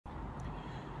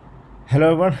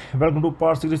Hello everyone, welcome to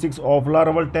part 66 of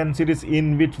Laravel 10 series,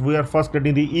 in which we are first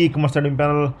creating the e-commerce admin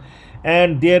panel.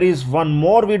 And there is one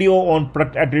more video on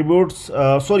product attributes,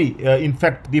 in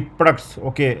fact the products.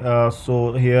 Okay,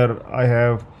 so here I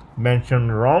have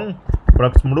mentioned wrong,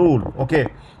 products module. Okay,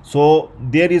 so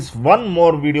there is one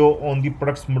more video on the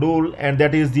products module, and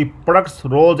that is the products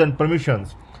roles and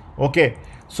permissions. Okay,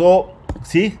 so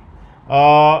see,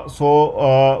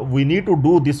 we need to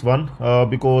do this one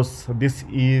because this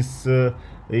is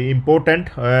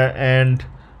important, and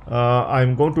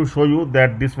I'm going to show you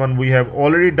that this one we have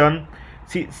already done.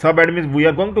 See, subadmins, we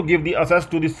are going to give the access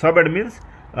to the subadmins.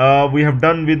 We have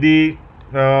done with the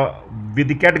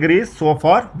categories so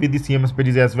far, with the CMS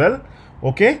pages as well.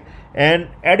 Okay, and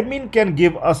admin can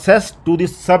give access to the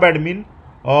subadmin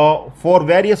for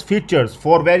various features,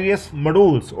 for various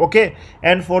modules. Okay,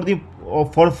 and for the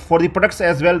products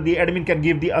as well, the admin can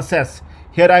give the access.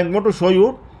 Here I'm going to show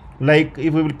you, like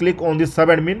if we will click on this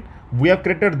subadmin, we have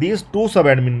created these two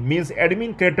subadmin, means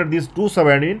admin created these two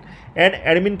subadmin, and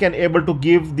admin can able to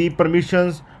give the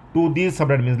permissions to these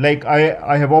subadmins. Like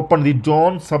I have opened the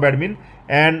John subadmin,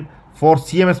 and for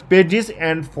CMS pages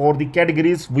and for the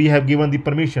categories we have given the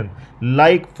permission.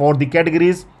 Like for the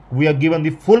categories we are given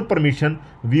the full permission,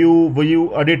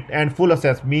 view, edit and full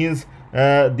access, means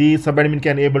the subadmin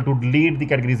can able to delete the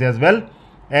categories as well.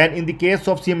 And in the case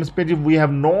of CMS pages, we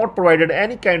have not provided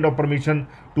any kind of permission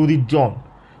to the John.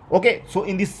 Okay, so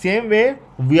in the same way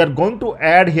we are going to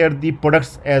add here the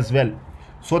products as well,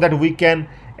 so that we can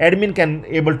admin can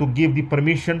able to give the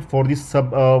permission for this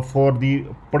for the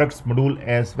products module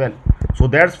as well. So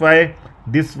that's why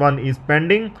this one is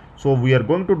pending. So we are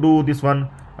going to do this one.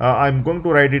 I'm going to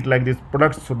write it like this: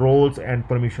 products roles and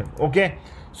permission. Okay,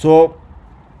 so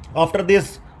after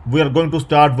this we are going to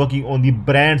start working on the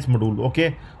brands module.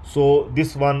 Okay, so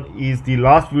this one is the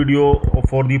last video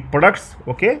for the products.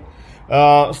 Okay,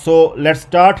 so let's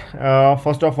start.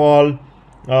 First of all,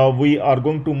 we are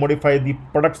going to modify the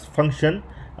products function.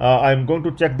 I'm going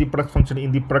to check the products function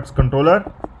in the products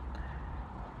controller.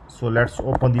 So let's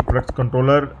open the products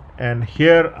controller, and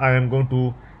here I am going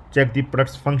to check the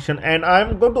products function, and I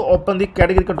am going to open the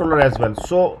category controller as well.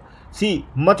 So see,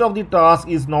 much of the task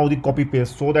is now the copy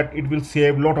paste, so that it will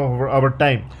save a lot of our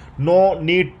time. No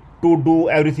need to do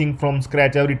everything from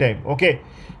scratch every time. Okay,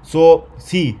 so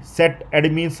see, set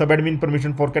admin subadmin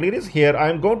permission for categories. Here I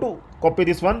am going to copy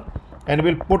this one and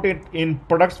will put it in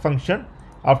products function.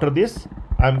 After this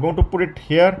I'm going to put it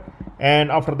here,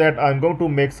 and after that I'm going to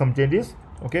make some changes.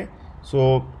 Okay,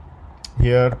 so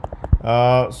here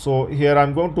here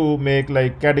I'm going to make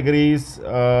like categories.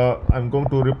 I'm going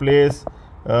to replace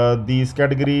these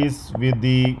categories with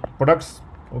the products.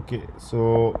 Okay,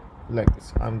 so like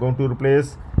this I'm going to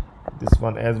replace this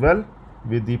one as well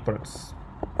with the products.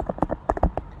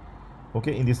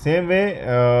 Okay, in the same way,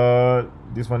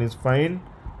 this one is fine,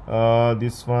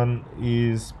 this one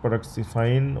is products is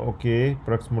fine. Okay,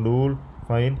 products module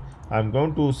fine. I'm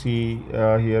going to see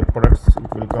here products,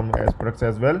 it will come as products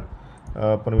as well.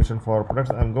 Permission for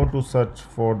products. I'm going to search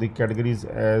for the categories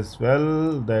as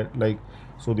well, that like,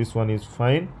 so this one is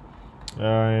fine,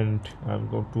 and I'm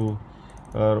going to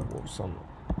remove some.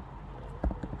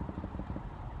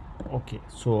 Okay,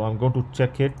 so I'm going to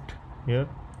check it here.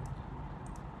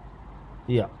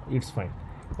 Yeah, it's fine.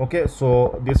 Okay,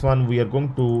 so this one we are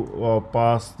going to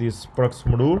pass this products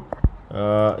module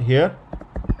here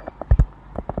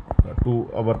to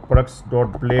our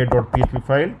products.blade.php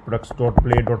file,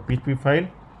 products.blade.php file,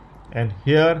 and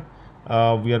here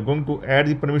we are going to add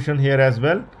the permission here as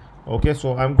well. Okay,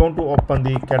 so I'm going to open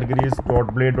the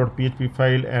categories.blade.php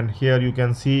file, and here you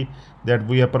can see that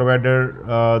we have provided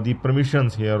the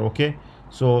permissions here. Okay,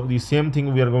 so the same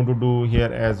thing we are going to do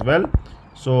here as well.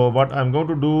 So what I'm going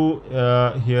to do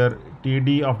here,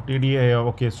 td of td,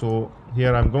 okay, so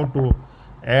here I'm going to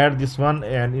add this one,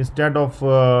 and instead of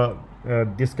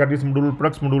this categories module,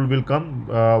 products module will come.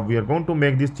 We are going to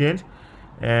make this change,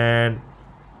 and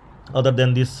other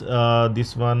than this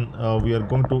this one we are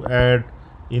going to add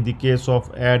in the case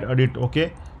of add edit.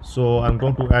 Okay, so I'm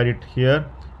going to add it here,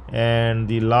 and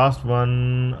the last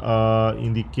one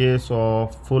in the case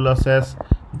of full access,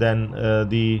 then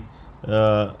the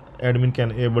admin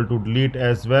can able to delete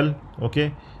as well.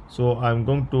 Okay, so I'm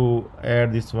going to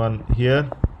add this one here.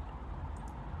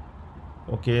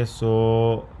 Okay,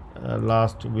 so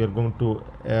last we are going to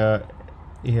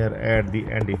here add the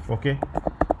end if. Okay,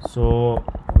 so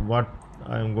what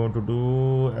I'm going to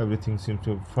do, everything seems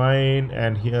to be fine,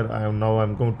 and here I'm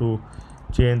going to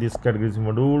change this categories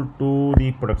module to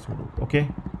the products module. Okay,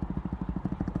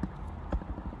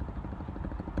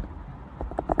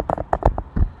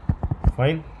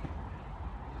 fine.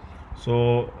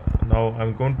 So now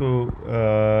I'm going to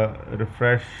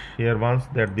refresh here once,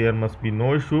 that there must be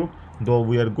no issue, though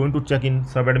we are going to check in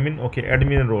subadmin. Okay,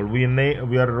 admin role, we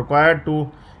are required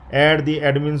to add the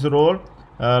admin's role,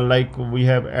 like we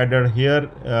have added here.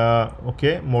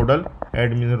 Okay, model,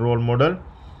 admin role model,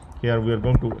 here we are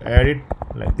going to add it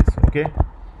like this. Okay,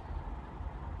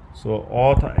 so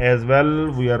auth as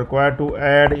well we are required to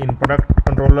add in product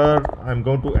controller. I'm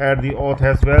going to add the auth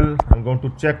as well. I'm going to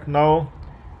check now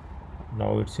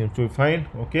it seems to be fine.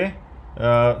 Okay,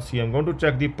 see, I'm going to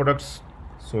check the products,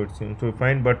 so it seems to be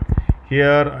fine, but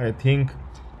here I think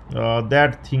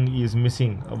that thing is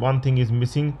missing. One thing is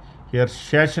missing here,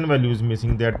 session value is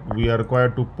missing, that we are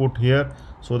required to put here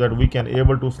so that we can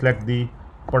able to select the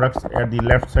products at the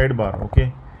left sidebar.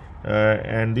 Okay,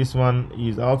 and this one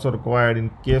is also required in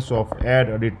case of add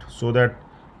edit, so that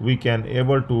we can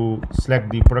able to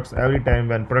select the products every time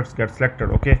when products get selected.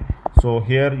 Okay, so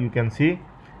here you can see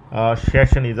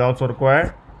session is also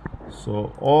required.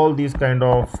 So all these kind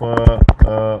of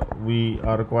we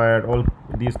are required, all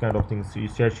these kind of things,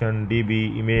 session,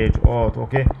 db, image, auth.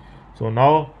 Okay, so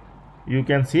now you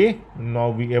can see, now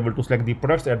we able to select the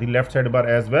products at the left sidebar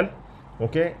as well.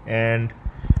 Okay, and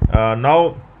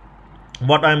now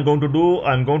what I'm going to do,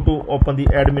 I'm going to open the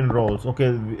admin roles.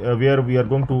 Okay, where we are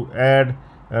going to add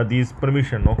these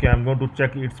permission. Okay, I'm going to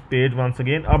check its page once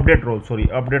again, update role, sorry,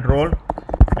 update role,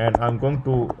 and I'm going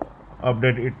to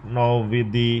update it now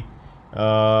with the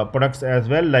products as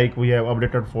well, like we have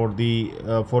updated for the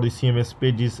CMS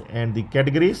pages and the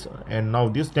categories. And now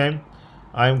this time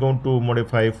I'm going to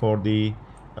modify for the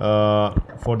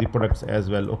products as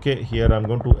well. Okay, here I'm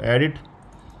going to add it,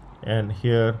 and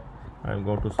here I'm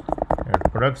going to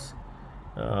add products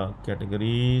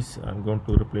categories. I'm going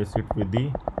to replace it with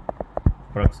the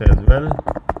products as well,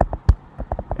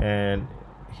 and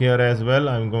here as well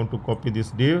I'm going to copy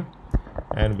this div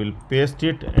and we'll paste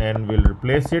it and we'll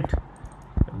replace it,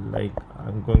 like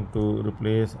I'm going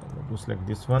to select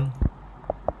this one,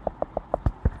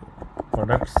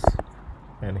 products,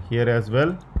 and here as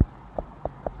well.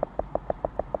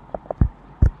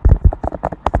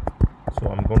 So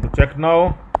I'm going to check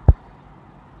now.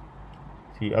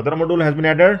 See, other module has been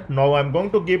added. Now I'm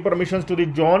going to give permissions to the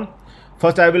John.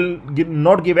 First I will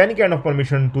not give any kind of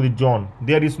permission to the John.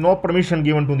 There is no permission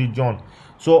given to the John.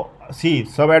 So see,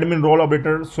 subadmin role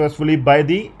updated successfully by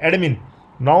the admin.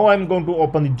 Now I'm going to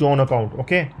open the John account.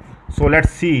 Okay, so let's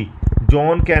see,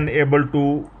 John can able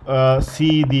to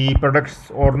see the products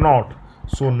or not.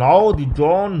 So now the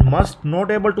John must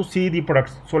not able to see the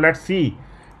products. So let's see,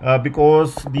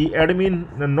 because the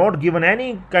admin not given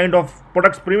any kind of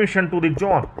products permission to the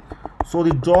John, so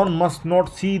the John must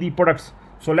not see the products.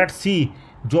 So let's see,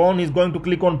 John is going to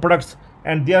click on products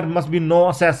and there must be no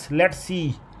access. Let's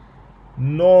see,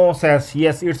 no access.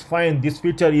 Yes, it's fine, this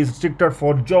feature is restricted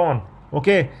for John.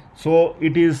 Okay, so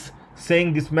it is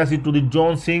saying this message to the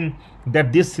John, saying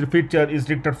that this feature is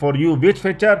restricted for you. Which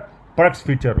feature? Products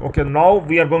feature. Okay, now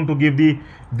we are going to give the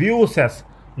view access.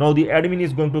 Now the admin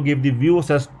is going to give the view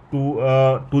access to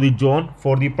the John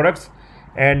for the products,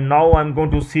 and now I'm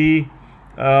going to see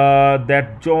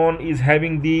that John is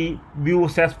having the view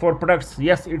access for products.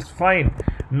 Yes, it's fine.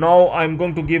 Now I'm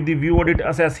going to give the view edit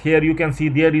access. Here you can see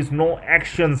there is no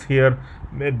actions here.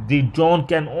 The John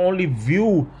can only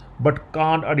view but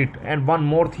can't edit. And one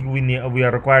more thing we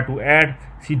are required to add.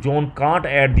 See, John can't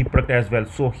add the product as well.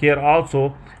 So here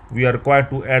also we are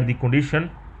required to add the condition.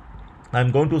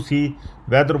 I'm going to see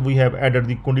whether we have added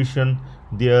the condition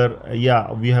there.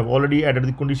 Yeah, we have already added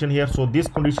the condition here. So this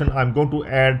condition I'm going to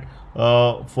add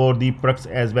for the products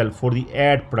as well, for the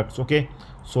add products. Okay,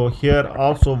 so here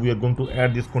also we are going to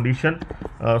add this condition,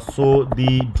 so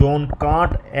the John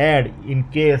can't add in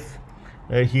case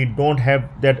he don't have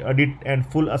that edit and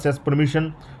full access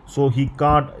permission, so he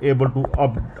can't able to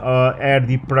add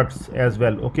the products as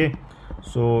well. Okay,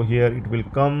 so here it will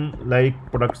come like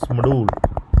products module.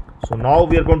 So now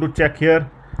we are going to check here.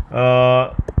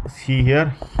 See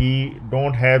here, he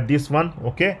don't have this one.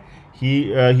 Okay,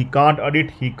 he can't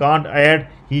edit, he can't add,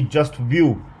 he just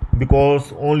view,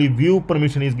 because only view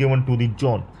permission is given to the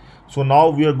John. So now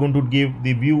we are going to give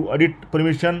the view edit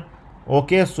permission.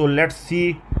 Okay, so let's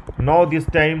see, now this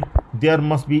time there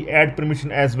must be add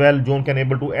permission as well. John can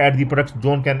able to add the products,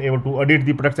 John can able to edit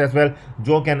the products as well,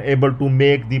 John can able to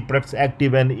make the products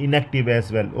active and inactive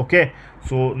as well. Okay,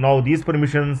 so now these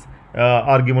permissions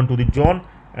are given to the John,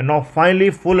 and now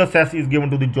finally full access is given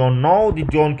to the John. Now the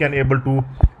John can able to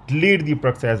delete the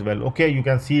products as well. Okay, you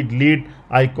can see delete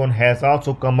icon has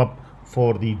also come up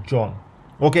for the John.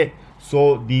 Okay,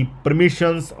 so the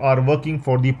permissions are working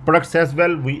for the products as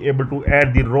well. We able to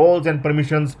add the roles and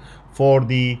permissions for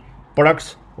the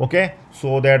products okay,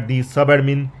 so that the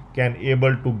subadmin can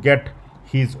able to get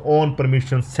his own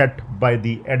permission set by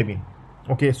the admin.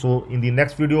 Okay, so in the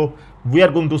next video we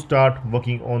are going to start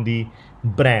working on the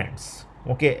brands.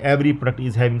 Okay, every product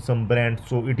is having some brand,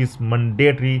 so it is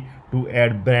mandatory to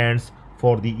add brands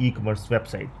for the e-commerce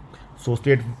website. So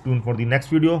stay tuned for the next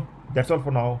video. That's all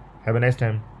for now. Have a nice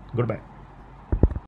time. Goodbye.